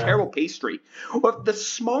bread. Very terrible pastry. With the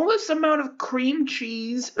smallest amount of cream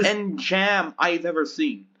cheese and jam I've ever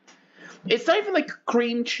seen. It's not even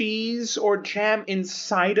cream cheese or jam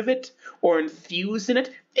inside of it or infused in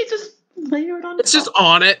it. It's just layered on top. It's just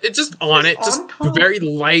on it. It's just on it. Just top. Very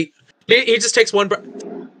light. He just takes one breath.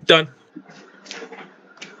 Done.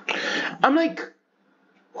 I'm like,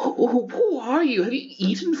 who are you? Have you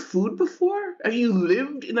eaten food before? Have you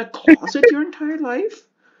lived in a closet your entire life?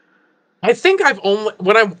 I think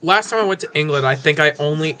last time I went to England, I think I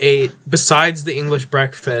only ate, besides the English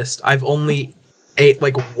breakfast, I've only ate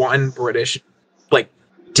one British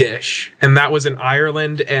dish, and that was in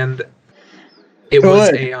Ireland, and it was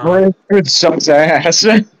a food sucks ass.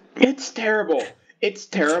 It's terrible. It's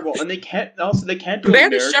terrible, and they can't do They had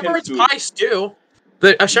American a shepherd's food. pie stew.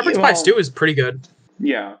 A shepherd's pie stew is pretty good.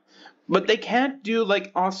 Yeah, But they can't do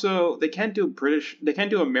they can't do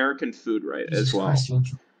American food right as well.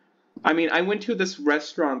 I mean, I went to this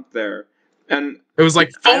restaurant there, and It was like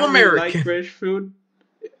I full don't really like American. British food.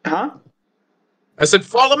 Huh? I said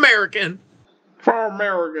full American. For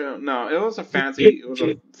America. No, it was a fancy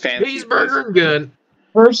place. Cheeseburger and good.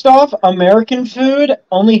 First off, American food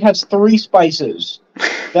only has 3 spices.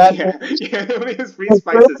 That yeah, it only has 3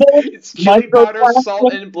 spices. It's chili powder,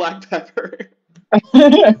 salt, and black pepper.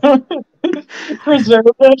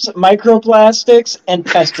 Preservatives, microplastics, and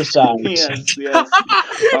pesticides. Yes,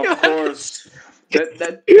 of course.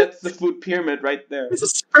 That's the food pyramid right there.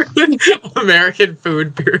 American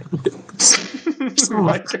food pyramid.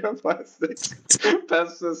 Microplastics,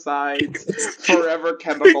 pesticides, forever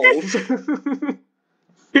chemicals.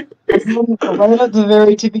 Right at the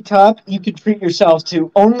very tippy top, you could treat yourself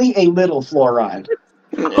to only a little fluoride.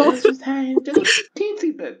 It's just a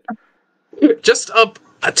teensy bit. Just a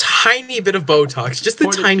tiny bit of Botox, just the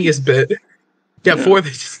tiniest bit. Yeah, for the.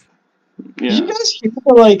 Yeah. Did you guys hear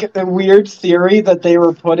the weird theory that they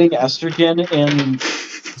were putting estrogen in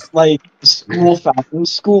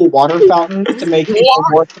school water fountains to make people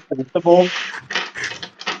more susceptible?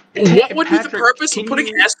 What would be the purpose of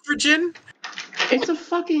putting estrogen? It's a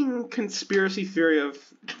fucking conspiracy theory of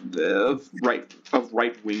right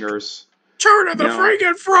wingers. Turn of the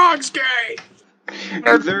freaking frogs, gay.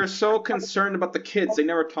 They're so concerned about the kids, they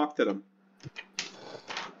never talk to them.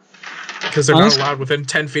 Because they're not allowed within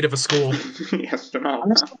 10 feet of a school. Yes, they're not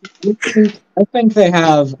allowed. I think they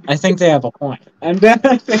have a point. And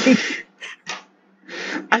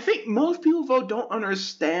I think most people, though, don't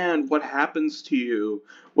understand what happens to you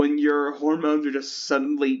when your hormones are just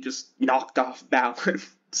suddenly just knocked off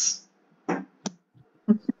balance.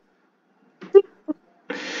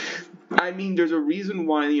 I mean, there's a reason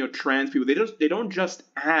why, trans people, they don't just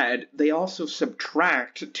add, they also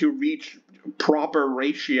subtract to reach proper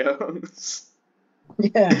ratios.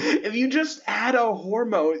 Yeah. If you just add a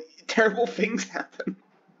hormone, terrible things happen.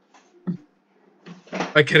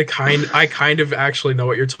 I kind of actually know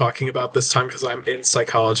what you're talking about this time because I'm in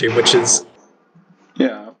psychology, which is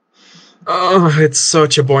oh, it's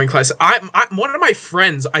such a boring class. I'm one of my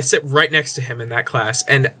friends. I sit right next to him in that class,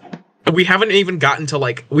 and we haven't even gotten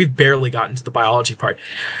to we've barely gotten to the biology part.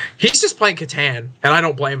 He's just playing Catan, and I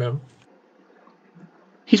don't blame him.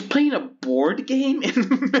 He's playing a board game in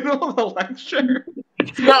the middle of a lecture.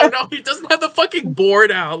 No, he doesn't have the fucking board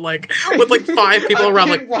out, with 5 people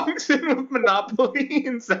around. He walks in with Monopoly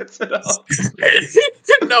and sets it up.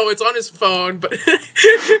 No, it's on his phone, but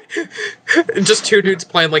just 2 dudes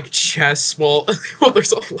playing chess while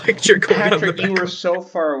there's a lecture going on. Patrick, you were so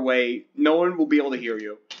far away, no one will be able to hear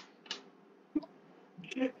you.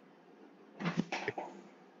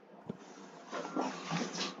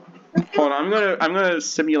 Hold on, I'm gonna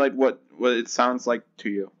simulate what it sounds like to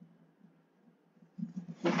you.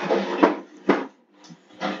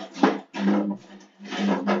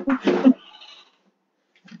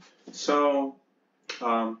 So,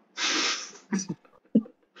 yeah,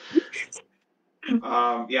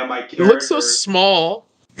 my character. He looks so small.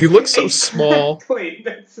 Wait,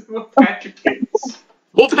 that's what Patrick is.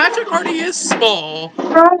 Well, Patrick already is small.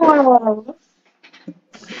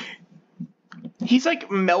 He's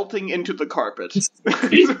melting into the carpet. He's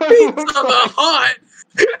hot.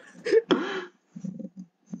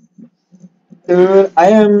 Dude, I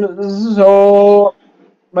am so...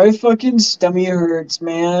 My fucking stomach hurts,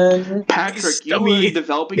 man. Patrick, you are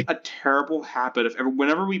developing a terrible habit of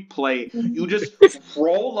whenever we play, you just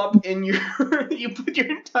roll up in you put your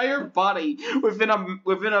entire body within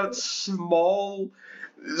a small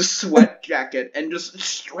sweat jacket and just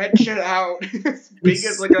stretch it out as big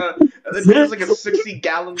as a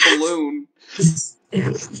 60-gallon balloon.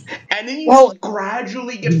 And then you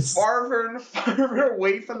gradually get farther and farther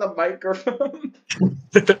away from the microphone.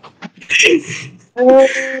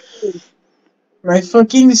 My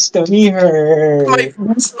fucking stomach hurts.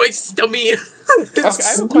 My stomach. Okay, I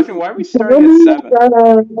have a question. Why are we starting at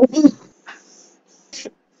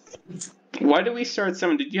 7? Why did we start at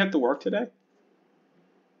 7? Did you have to work today?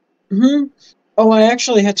 Oh, I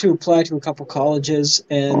actually had to apply to a couple colleges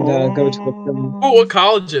and go to them. Oh, what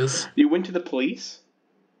colleges? You went to the police?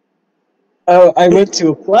 Oh, I went to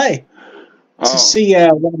apply to see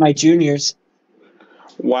one of my juniors.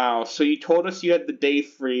 Wow, so you told us you had the day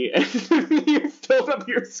free, and you filled up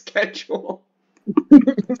your schedule.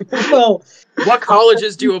 Well, what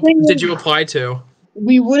colleges did you apply to?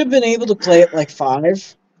 We would have been able to play at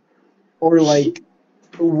 5, or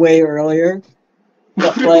way earlier.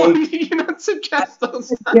 But why did you not suggest those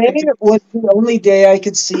today was the only day I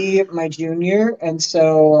could see my junior, and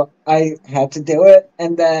so I had to do it.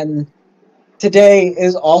 And then today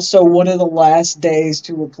is also one of the last days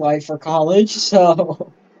to apply for college,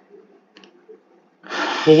 so...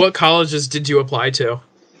 Well, what colleges did you apply to?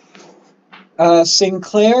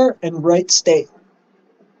 Sinclair and Wright State.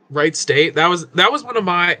 Wright State? That was one of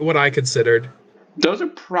what I considered. Those are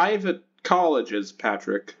private colleges,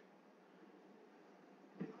 Patrick.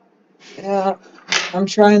 Yeah, I'm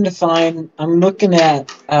trying to find... I'm looking to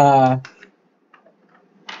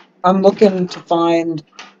find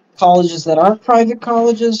colleges that aren't private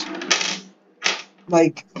colleges.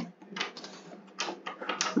 Like...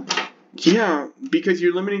 Yeah, because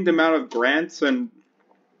you're limiting the amount of grants and,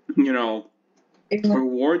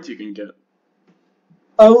 rewards you can get.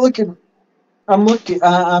 I'm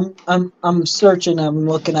searching. I'm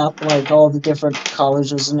looking up like all the different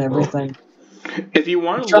colleges and everything. If you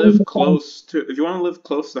want to live close to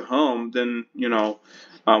home, then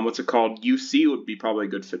what's it called? UC would be probably a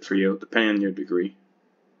good fit for you, depending on your degree.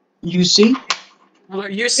 UC? Well,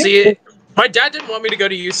 UC. My dad didn't want me to go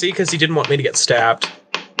to UC because he didn't want me to get stabbed.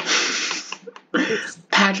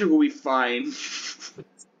 Patrick will be fine.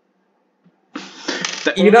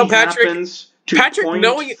 That Patrick. Happens to Patrick,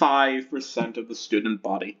 0.5% of the student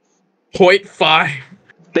body. 0.5.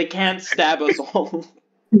 They can't stab us all.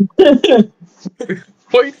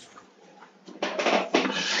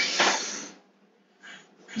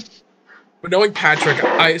 But knowing Patrick,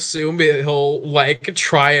 I assume he'll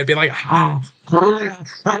try and be like, I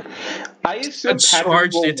assume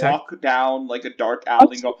Patrick will walk down like a dark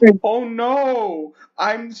alley and go, "Oh no,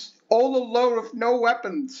 I'm all alone with no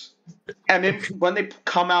weapons." And then when they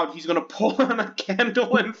come out, he's gonna pull on a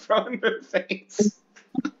candle and throw in their face.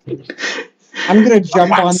 I'm gonna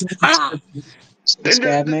jump on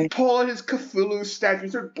and then pull on his Cthulhu statue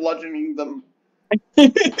and start bludgeoning them.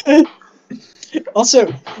 Also,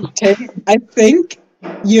 I think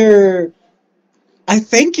your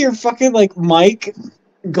fucking mic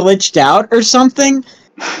glitched out or something.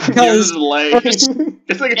 Because delay. It's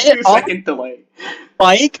like a 2-second delay.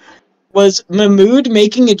 Mike was Mahmood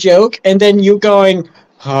making a joke and then you going,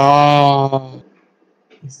 and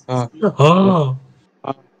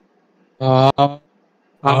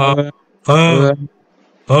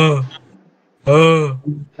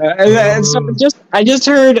so I just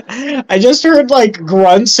heard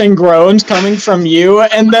grunts and groans coming from you,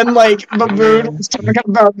 and then Mahmood was talking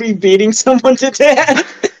about me beating someone to death.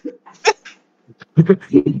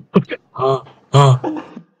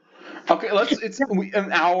 Okay,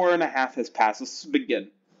 an hour and a half has passed. Let's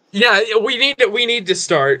begin. Yeah, we need to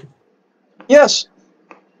start. Yes.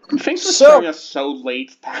 Thanks for starting us so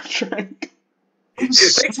late, Patrick.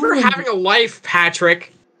 Thanks for having a life,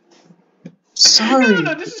 Patrick. Sorry.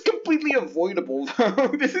 No, this is completely avoidable, though.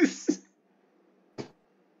 This is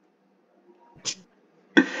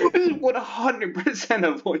 100%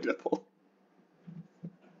 avoidable.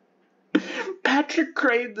 Patrick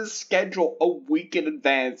created the schedule a week in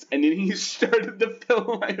advance, and then he started to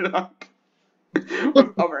fill it up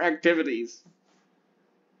with other activities.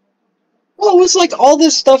 Well, it was all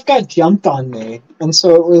this stuff got jumped on me, and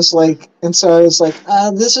so I was like,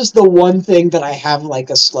 this is the one thing that I have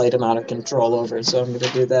a slight amount of control over, so I'm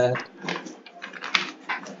gonna do that.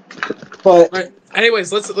 But right.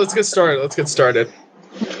 Anyways, let's get started. Let's get started.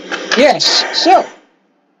 Yes. So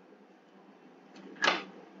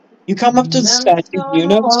you come up to the statue. You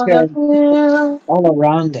notice there are all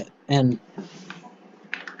around it, and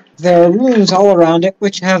there are runes all around it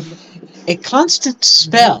which have a constant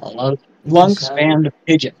spell of Lunk's band of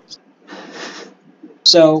pigeons.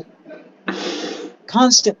 So,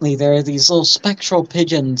 constantly there are these little spectral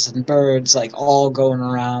pigeons and birds, all going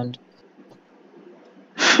around.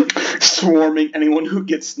 Swarming anyone who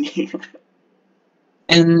gets near.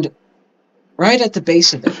 And right at the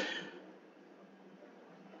base of it,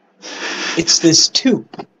 it's this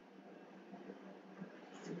tube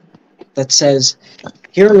that says,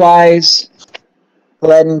 "Here lies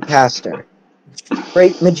Glencaster,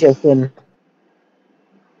 great magician,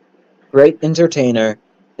 great entertainer,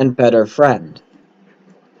 and better friend.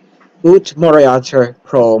 Ut moriatur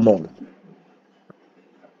pro mo."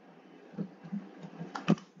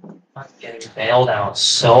 I'm getting bailed out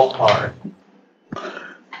so hard.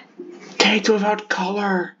 Kate's without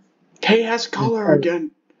color. Kate has color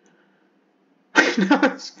again. Now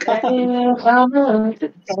it's gone. I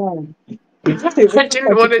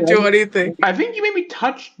didn't want to do anything. I think you made me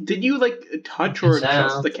touch. Did you touch or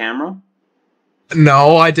adjust the camera?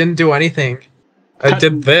 No, I didn't do anything. I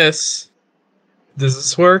did this. Does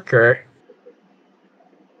this work or?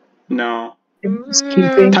 No. Touch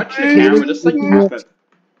the camera, just tap it.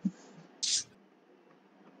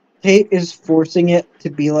 Kate is forcing it to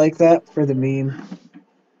be like that for the meme.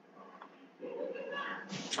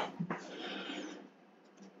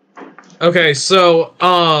 Okay, so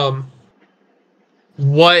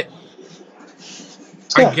what?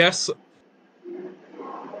 So, I guess.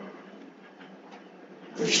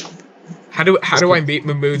 How do I meet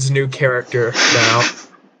Mahmood's new character now?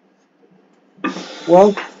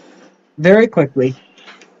 well, very quickly.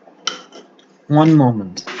 One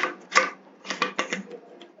moment.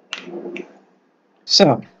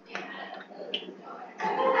 So,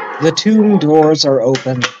 the tomb doors are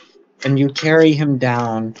open, and you carry him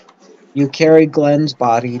down. You carry Glenn's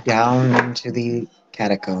body down into the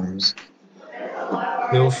catacombs.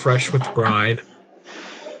 Little fresh with brine.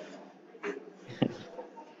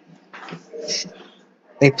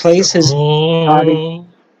 They place his body,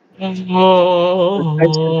 in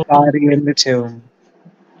the tomb.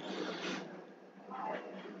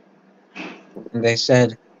 And they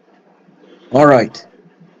said, All right.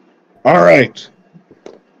 All right.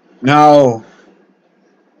 Now,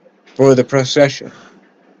 for the procession.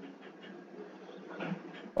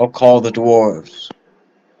 I'll call the dwarves.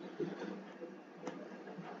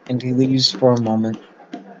 and he leaves for a moment.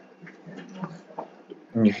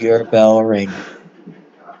 And you hear a bell ring.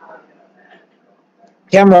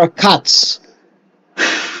 Camera cuts.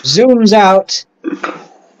 Zooms out.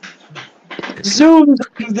 Zooms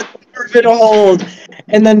into the perfect hold.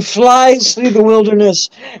 And then flies through the wilderness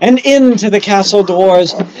and into the castle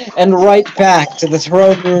doors and right back to the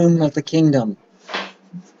throne room of the kingdom.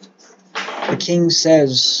 The king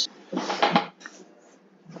says,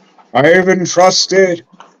 I have entrusted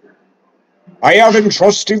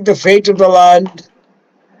the fate of the land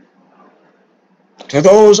to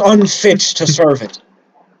those unfit to serve it.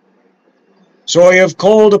 So I have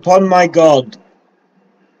called upon my God,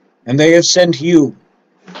 and they have sent you.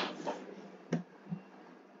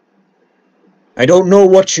 I don't know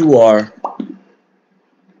what you are,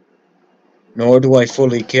 nor do I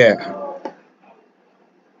fully care.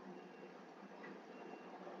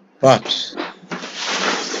 But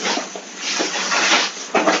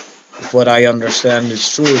if what I understand is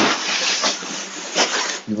true,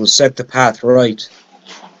 you will set the path right,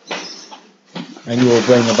 and you will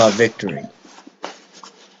bring about victory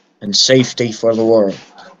and safety for the world.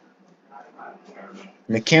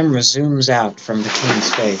 and the camera zooms out from the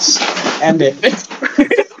king's face. And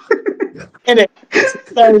it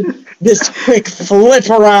does this quick flip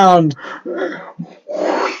around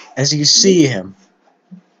as you see him.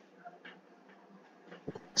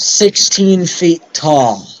 16 feet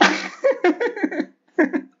tall.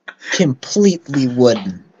 Completely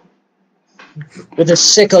wooden. With a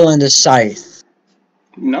sickle and a scythe.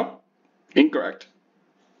 Nope. Incorrect.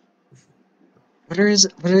 What is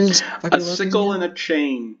A sickle and a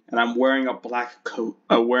chain, and I'm wearing a black coat.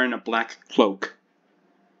 Wearing a black cloak.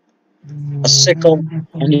 A sickle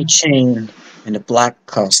and a chain and a black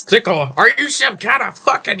coat. Sickle, are you some kind of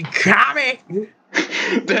fucking commie?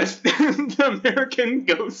 The American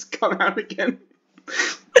ghosts come out again.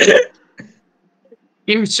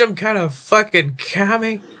 You some kind of fucking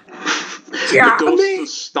commie? The ghost of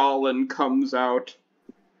Stalin comes out.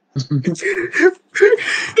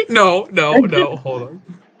 No,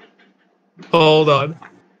 hold on.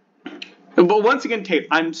 But once again, Tate,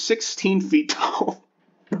 I'm 16 feet tall.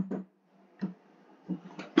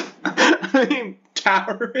 I'm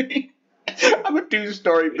towering. I'm a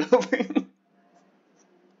 2-story building.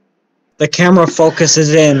 The camera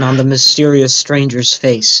focuses in on the mysterious stranger's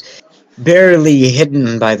face, barely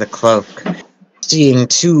hidden by the cloak, seeing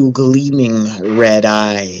 2 gleaming red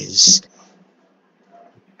eyes.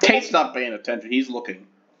 Tate's not paying attention. He's looking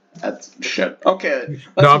at shit. Okay,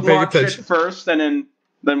 No, I'm let's paying watch attention. it first, and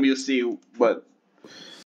then we'll see what